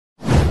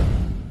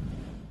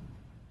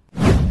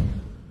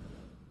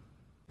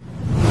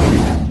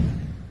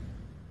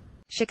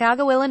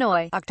Chicago,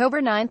 Illinois, October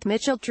 9.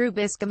 Mitchell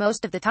Trubisky.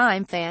 Most of the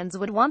time fans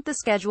would want the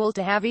schedule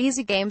to have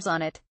easy games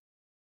on it.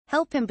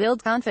 Help him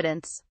build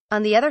confidence.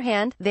 On the other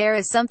hand, there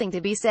is something to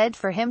be said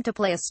for him to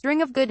play a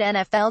string of good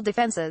NFL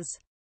defenses.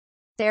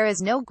 There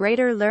is no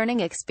greater learning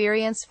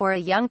experience for a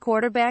young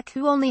quarterback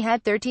who only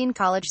had 13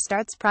 college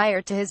starts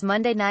prior to his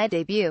Monday night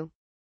debut.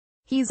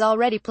 He's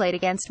already played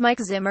against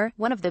Mike Zimmer,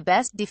 one of the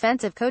best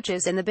defensive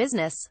coaches in the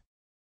business.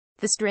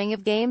 The string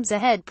of games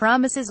ahead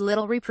promises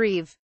little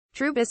reprieve.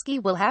 Trubisky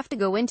will have to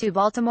go into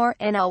Baltimore,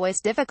 an always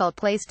difficult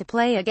place to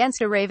play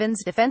against a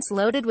Ravens defense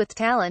loaded with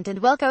talent and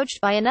well-coached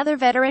by another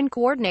veteran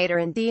coordinator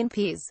in Dean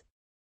Pease.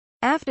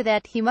 After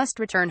that, he must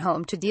return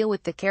home to deal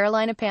with the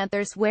Carolina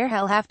Panthers, where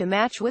he'll have to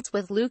match wits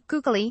with Luke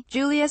Kuechly,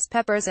 Julius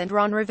Peppers and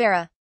Ron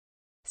Rivera.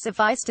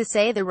 Suffice to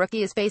say, the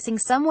rookie is facing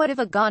somewhat of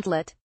a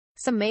gauntlet.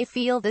 Some may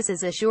feel this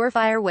is a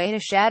surefire way to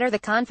shatter the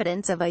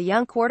confidence of a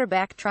young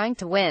quarterback trying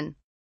to win.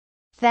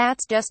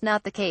 That's just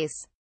not the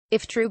case.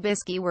 If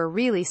Trubisky were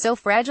really so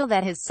fragile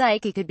that his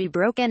psyche could be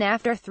broken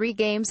after 3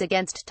 games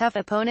against tough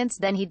opponents,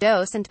 then he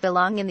doesn't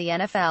belong in the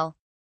NFL.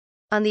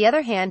 On the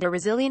other hand, a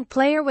resilient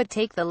player would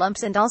take the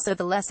lumps and also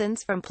the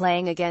lessons from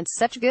playing against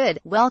such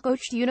good,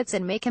 well-coached units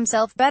and make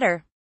himself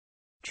better.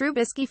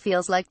 Trubisky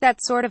feels like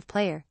that sort of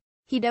player.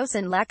 He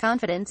doesn't lack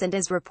confidence and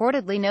is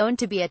reportedly known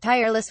to be a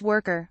tireless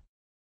worker.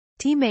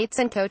 Teammates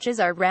and coaches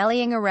are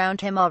rallying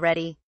around him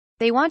already.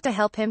 They want to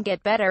help him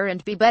get better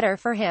and be better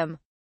for him.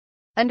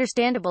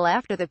 Understandable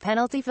after the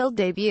penalty-filled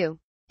debut.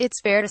 It's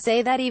fair to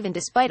say that even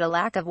despite a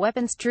lack of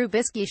weapons,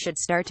 Trubisky should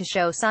start to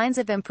show signs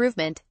of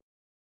improvement.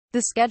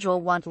 The schedule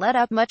won't let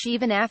up much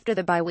even after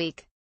the bye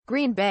week.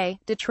 Green Bay,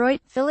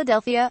 Detroit,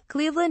 Philadelphia,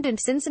 Cleveland and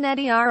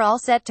Cincinnati are all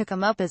set to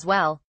come up as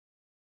well.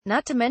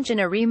 Not to mention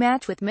a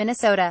rematch with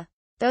Minnesota.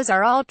 Those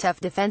are all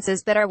tough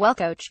defenses that are well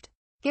coached.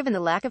 Given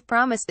the lack of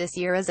promise this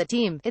year as a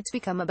team, it's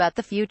become about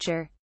the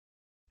future.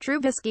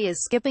 Trubisky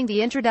is skipping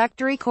the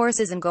introductory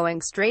courses and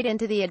going straight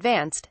into the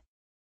advanced.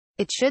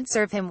 It should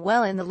serve him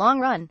well in the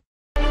long run.